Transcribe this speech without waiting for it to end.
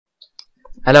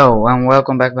Hello and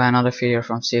welcome back by another video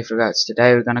from SeafloorGoats.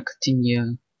 Today we're gonna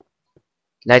continue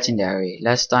Legendary.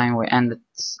 Last time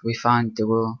we found the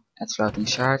wool at Floating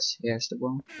Shards. Here's the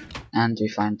wool. And we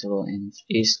find the wool in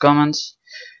East Commons.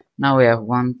 Now we have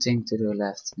one thing to do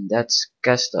left, and that's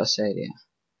Cast Australia.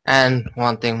 And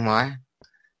one thing more,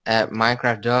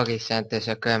 Minecraft Doggy sent us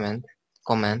a comment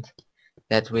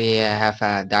that we have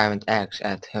a diamond axe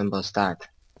at Humble Start.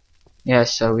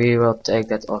 Yes, so we will take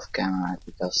that off camera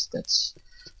because that's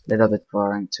a little bit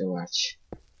boring to watch.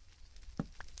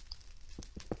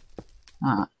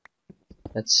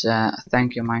 Let's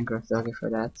thank you Minecraft Doggy for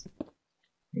that.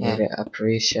 Really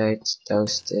appreciate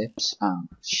those tips. Oh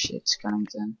shit,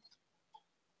 Skellington.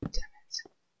 Damn it.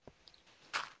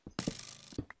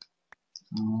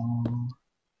 Oh,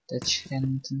 that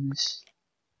Skellington is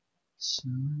so...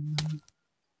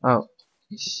 Oh,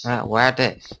 Where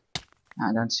this?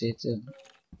 I don't see it too.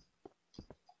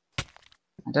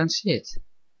 I don't see it.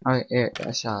 Oh, here,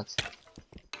 I saw it.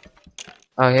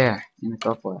 Oh, here, in the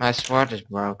cobweb. My sword is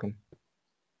broken.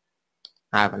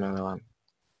 I have another one.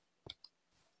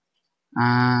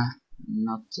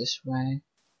 Not this way.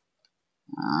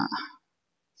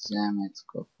 Damn it,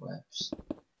 cobwebs.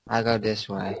 I go this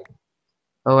way.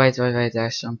 Oh, wait,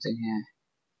 there's something here.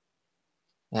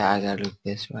 Yeah, I gotta look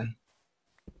this way.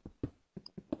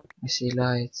 I see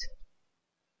light.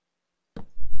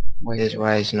 Wait, this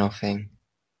way is nothing.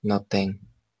 Nothing.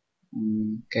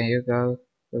 Can you go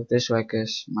this way,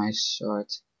 cause my sword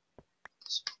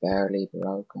is barely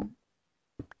broken.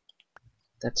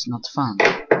 That's not fun.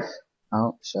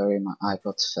 Oh, sorry, my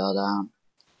iPod fell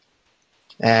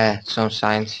down. Some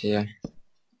signs here.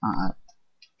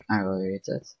 I will read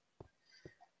it.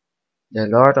 The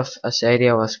Lord of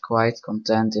Acadia was quite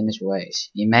content in his ways.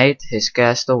 He made his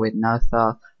castle with no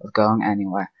thought of going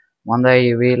anywhere. One day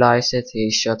he realized it,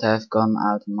 he should have gone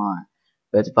out more.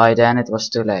 But by then it was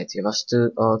too late. He was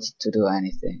too old to do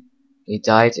anything. He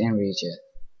died in Regent.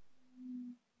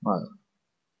 Whoa.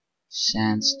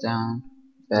 Sandstone.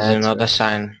 There's another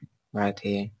sign right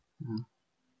here.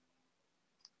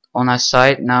 On a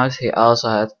side note, he also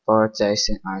had poor taste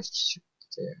in architecture.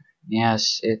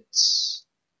 Yes, it's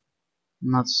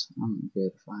not a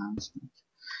beautiful house.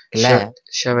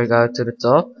 Shall we go to the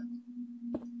top?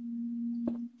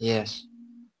 Yes.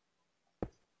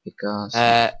 Because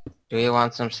do you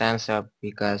want some sensor?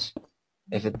 Because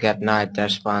if it get night, they're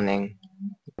spawning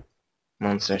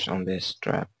monsters on this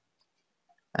trap,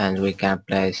 and we can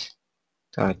place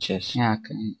torches. Yeah,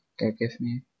 can you give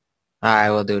me? I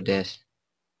will do this.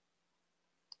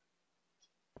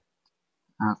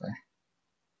 Okay.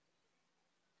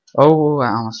 Oh,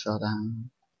 I almost fell down.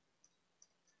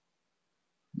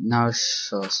 No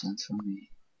soul sent for me.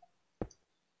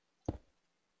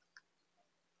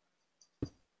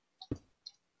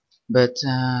 But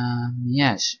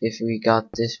yes, if we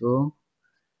got this wool,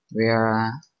 we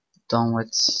are done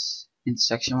with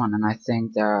intersection 1, and I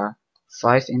think there are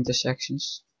 5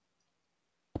 intersections.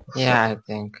 Yeah, I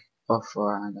think. Or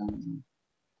 4, I don't know.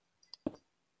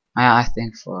 I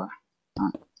think 4. I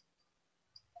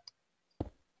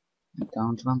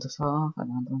don't want to fall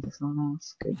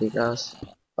off, because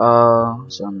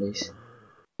zombies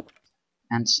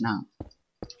and snow.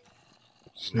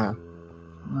 Snow.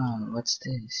 Wow, what's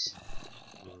this?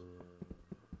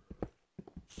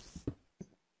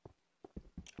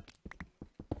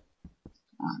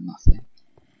 Nothing.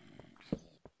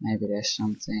 Maybe there's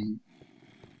something.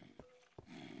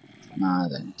 No, I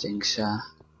don't think so.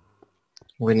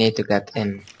 We need to get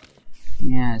in.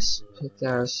 Yes, but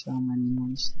there are so many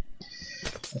monsters.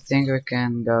 I think we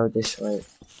can go this way.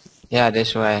 Yeah,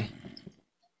 this way.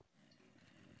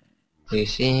 Do you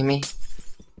see me?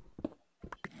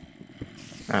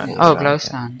 Oh,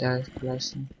 glowstone. There's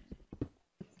glowstone.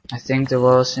 I think the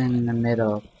wall's in the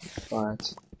middle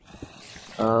part.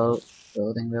 Oh,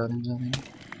 building.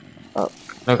 Oh,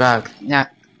 look out. Yeah,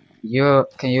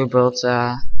 can you build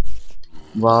a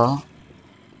wall?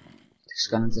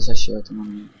 Skeleton is a shirt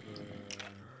on me.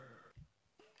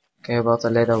 Can you build a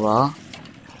little wall?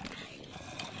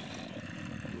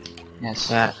 Yes.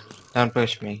 Yeah, don't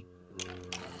push me.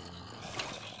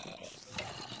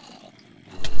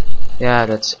 Yeah,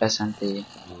 that's SMP.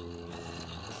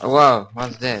 Whoa,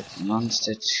 what's this?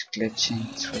 Monsters glitching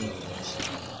through.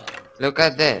 Look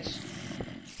at this.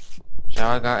 Shall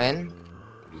I go in?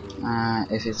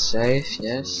 If it's safe,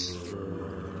 yes.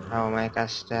 I will make a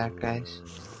staircase.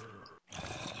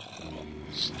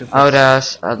 Stupid. Oh,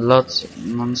 there's a lot of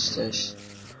monsters.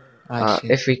 I see.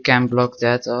 If we can block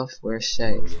that off, we're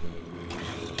safe.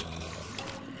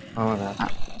 Oh,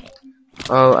 that.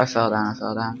 Oh, I fell down.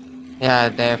 Yeah,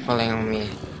 they're following me.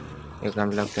 You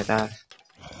can block it out.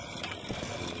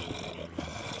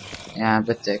 Yeah,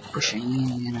 but they're pushing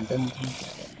me and I don't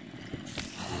want.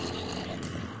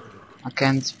 I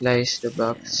can't place the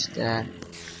box there.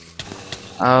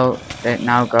 Oh, they're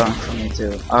now going for me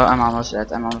too. Oh, I'm almost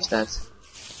dead. I'm almost dead.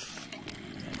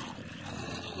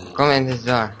 Come in this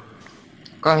door.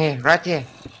 Come here, right here.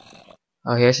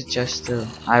 Oh, here's a chest too.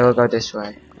 I will go this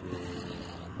way.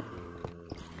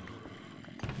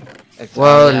 It's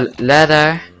Whoa, only at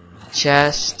ladder,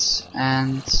 chests,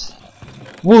 and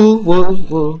woo, woo,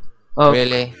 woo. Oh,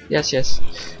 really. yes, yes.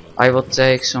 I will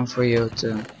take some for you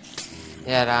too.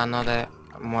 Yeah, there are another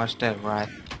more stuff, right?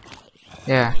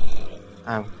 Yeah,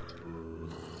 Um,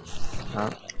 oh.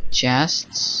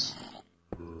 chests.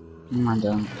 I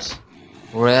don't.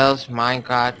 Rails,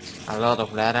 minecarts, a lot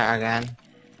of ladder again.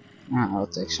 I'll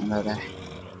take some ladder.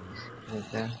 Me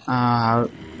too. How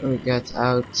we get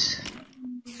out?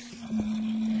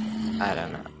 I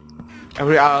don't know.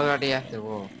 We already have the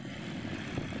wall.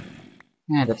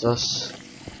 Yeah, that was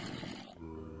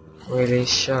really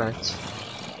short.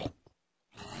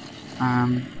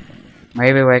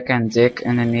 Maybe we can dig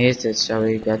underneath it so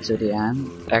we get to the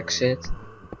end, exit.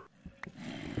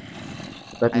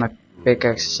 But I my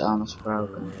pickaxe is almost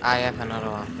broken. I have another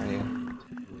one for you.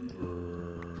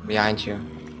 Behind you.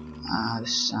 The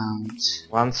sound.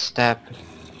 One step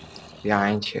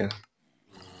behind you.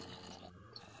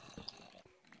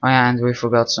 Oh yeah, and we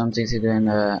forgot something to do in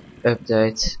the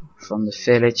update from the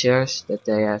villagers, that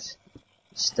they have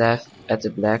staff at the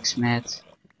blacksmith.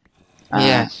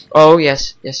 Yes. Oh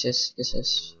yes, yes, yes, yes,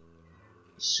 yes.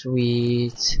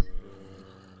 Sweet.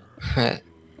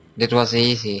 That was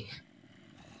easy.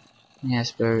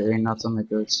 Yes, but we're not on the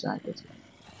good side.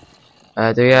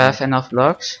 Do you have enough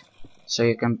blocks so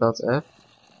you can build up?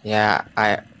 Yeah,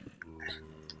 I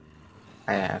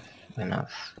have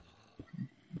enough.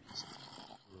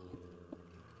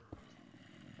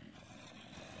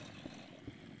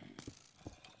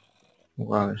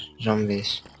 Wow,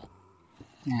 zombies.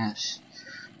 Yes.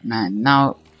 Man,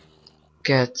 now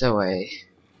get away.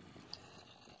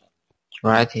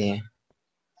 Right here.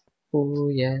 Oh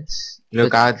yes.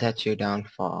 Look out that you don't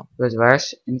fall. But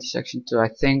where's intersection 2? I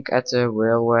think at the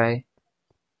railway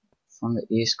from the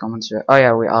east commons. Oh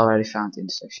yeah, we already found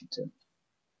intersection 2.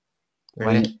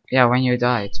 Really? When you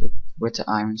died with the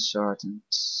iron sword and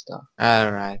stuff.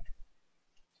 Alright.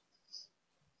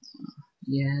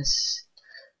 Yes.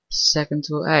 Second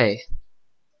to A.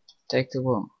 Take the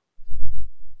wall.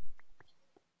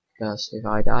 Because if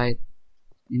I die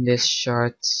in this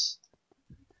short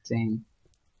thing.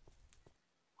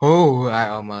 Oh, I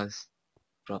almost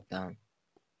dropped down.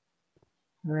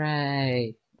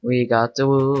 Hooray! We got the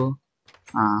woo.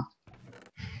 Oh.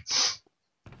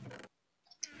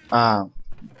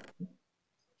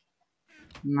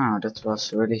 No, that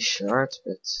was really short,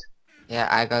 but Yeah,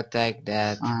 I got take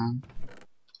that, fun.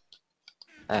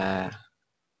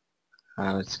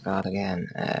 how it's called again,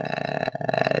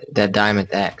 that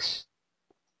diamond axe.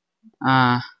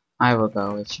 I will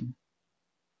go with you.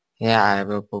 Yeah, I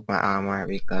will put my armor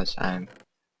because I'm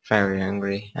very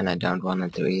hungry and I don't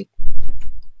want to eat.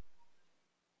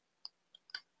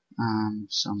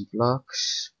 Some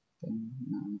blocks.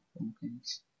 No,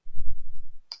 pumpkins.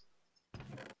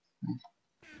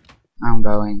 I'm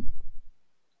going.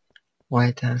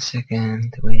 Wait a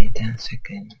second, wait a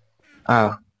second.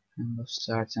 Oh, And we'll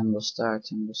start, and we'll start,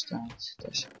 and we'll start.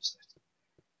 There's we'll start.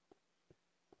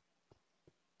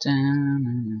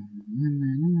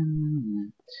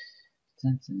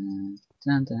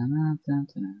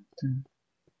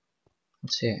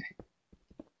 What's here?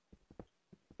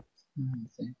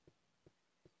 Nothing.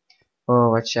 Oh,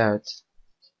 watch out.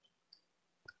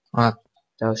 what?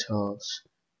 Those holes.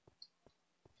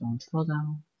 Don't fall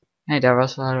down. Hey, there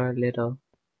was our little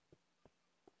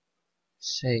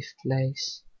safe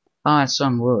place. Oh, and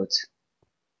some wood.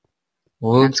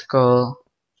 Wood? And coal.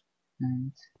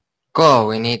 And Cool,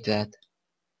 we need that.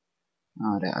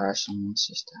 oh, there are some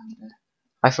monsters down there.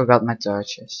 I forgot my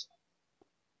torches.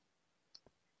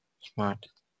 Smart.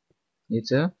 You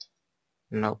too?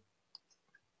 Nope.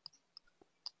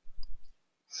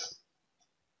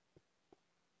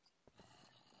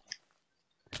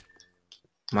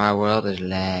 My world is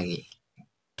laggy.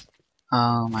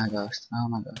 Oh my gosh, oh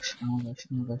my gosh, oh my gosh,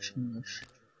 oh my gosh, oh my gosh.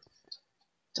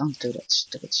 Don't do that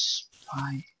stupid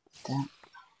spy. Damn,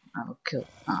 I will kill.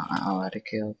 Oh, I already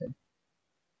killed it.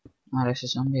 Oh, there's a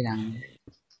zombie down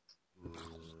there.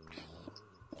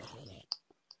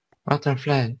 Rotten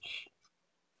flesh.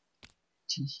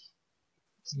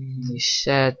 You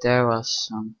said there was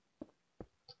some.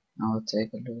 I will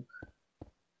take a look.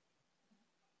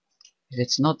 If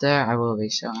it's not there, I will be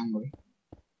so angry.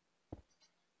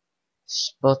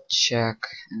 Spot check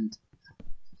and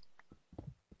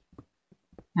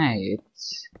Hey, it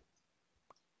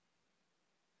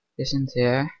isn't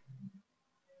here.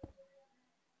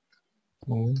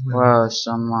 Whoa,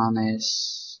 some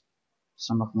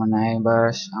of my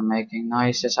neighbors are making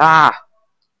noises. Ah!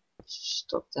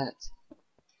 Stop that.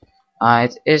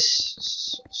 It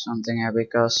is something here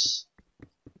because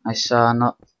I saw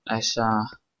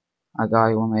a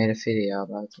guy who made a video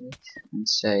about it and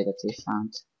say that he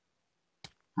found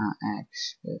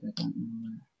eggs, but I don't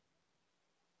know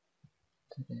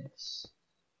where that is.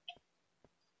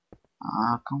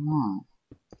 Ah, come on.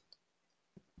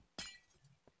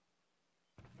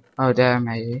 Oh, there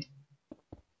maybe.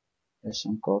 There's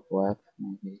some cobweb,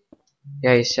 maybe.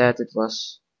 Yeah, he said it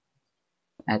was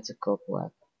at the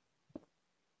cobweb.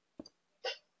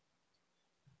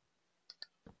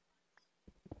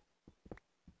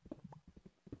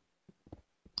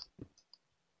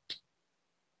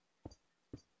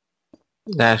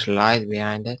 There's light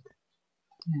behind it.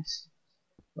 Yes.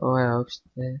 Oh, I hope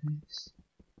that is.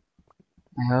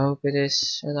 I hope it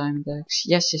is a diamond axe.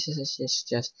 Yes.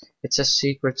 It's a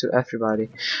secret to everybody.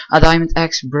 A diamond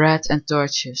axe, bread, and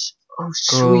torches. Oh,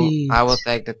 Cool. sweet. I will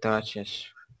take the torches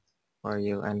for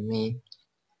you and me.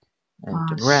 And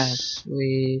the Ah, bread.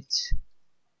 sweet.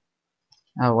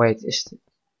 Oh, wait, is the...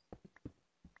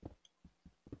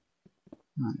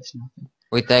 No, there's nothing.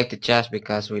 We take the chest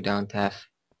because we don't have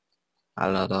a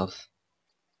lot of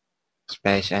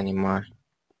space anymore.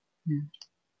 Yeah.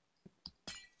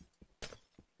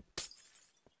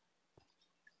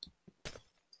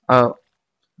 Oh,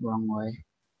 wrong way.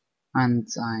 And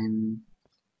I'm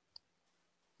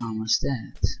almost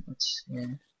dead. What's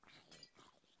here?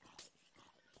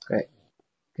 Great.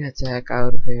 Get the heck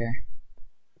out of here.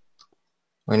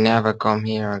 We never come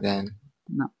here again.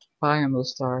 No, biome will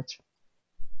start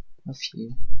a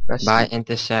few. By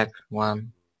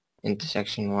Resting.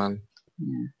 intersection 1.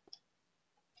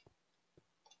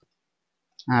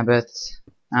 Yeah. But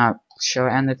shall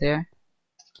I end it here?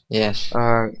 Yes.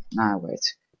 Or no,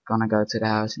 wait. Gonna go to the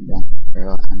house and then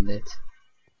we'll end it.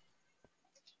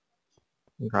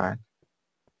 Right.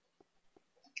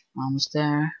 Almost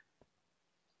there.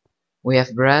 We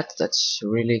have bread, that's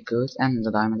really good, and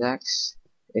the diamond axe.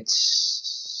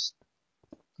 It's...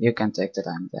 You can take the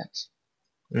diamond axe.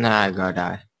 No, I go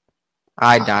die.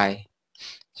 I die.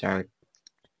 Sorry.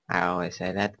 I always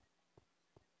say that.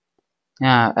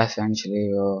 Yeah,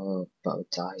 eventually we'll both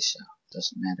die, so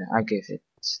doesn't matter. I give it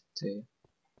to you.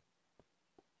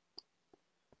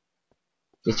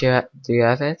 Do you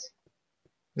have it?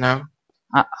 No?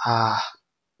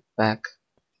 Back.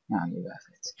 Now you have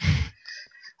it.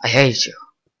 I hate you.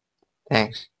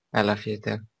 Thanks. I love you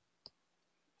too.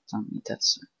 Don't need that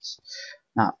sense.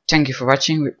 Now, thank you for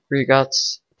watching.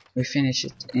 We finished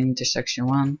it intersection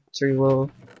 1, 3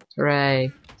 wool.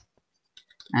 Hooray!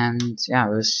 And yeah,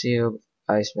 we'll see you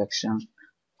guys back soon.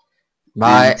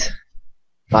 Bye. And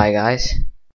bye guys.